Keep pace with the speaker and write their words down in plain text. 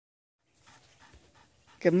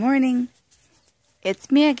Good morning.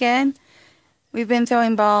 It's me again. We've been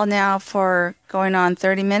throwing ball now for going on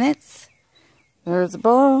 30 minutes. There's the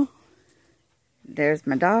ball. There's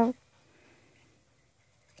my dog.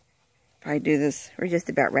 Probably do this. We're just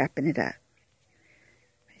about wrapping it up.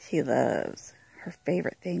 She loves her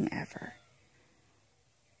favorite thing ever.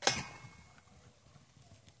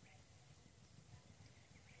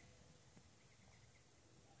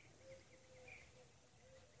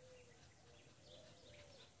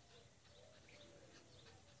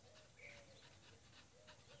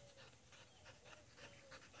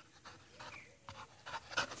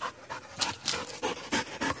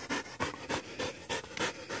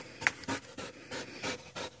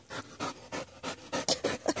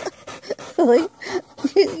 Silly.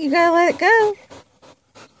 You gotta let it go.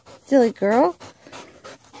 Silly girl.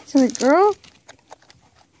 Silly girl.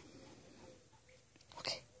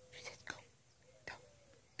 Okay. She says go.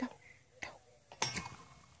 Go.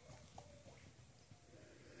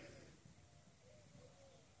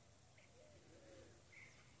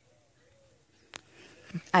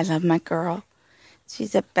 I love my girl.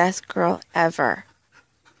 She's the best girl ever.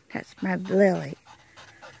 That's my Lily.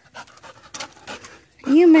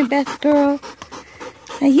 Are you my best girl?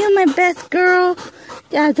 Are you my best girl?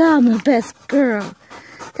 Yeah, I'm the best girl.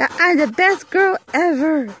 Yeah, I'm the best girl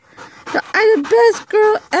ever. Yeah, I'm the best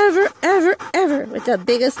girl ever. With the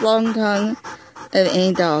biggest long tongue of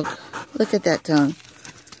any dog. Look at that tongue.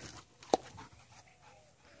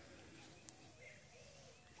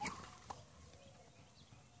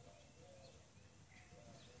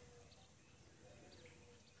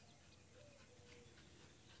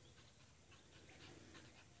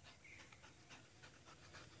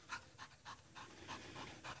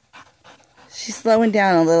 She's slowing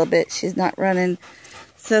down a little bit. She's not running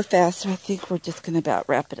so fast. So I think we're just going to about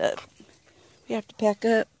wrap it up. We have to pack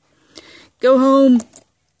up. Go home.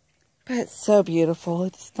 But it's so beautiful.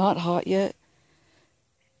 It's not hot yet.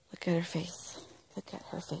 Look at her face. Look at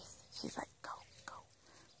her face. She's like, go.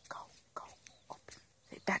 Oh,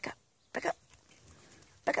 say, back up.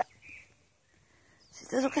 She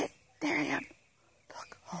says, okay, there I am.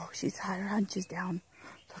 Look. Oh, she's had her hunches down.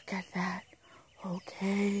 Look at that.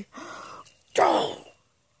 Okay. Go!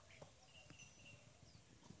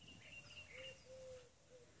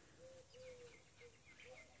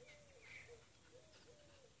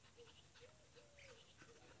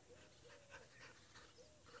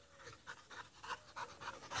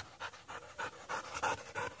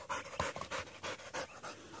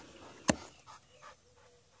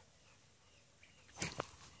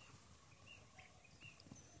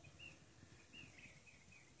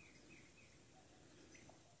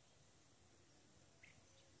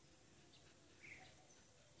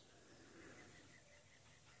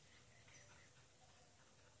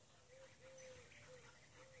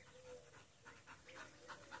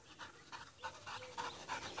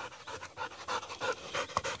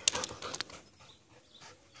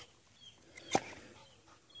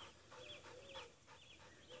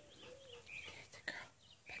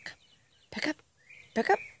 Back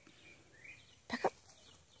up.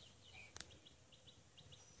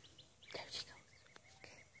 There she goes.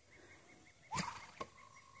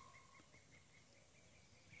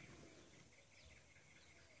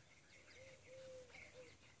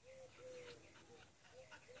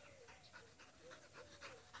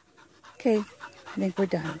 Okay, I think we're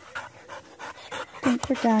done.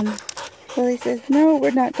 Lily says, no,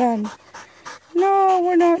 we're not done. No,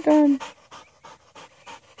 we're not done.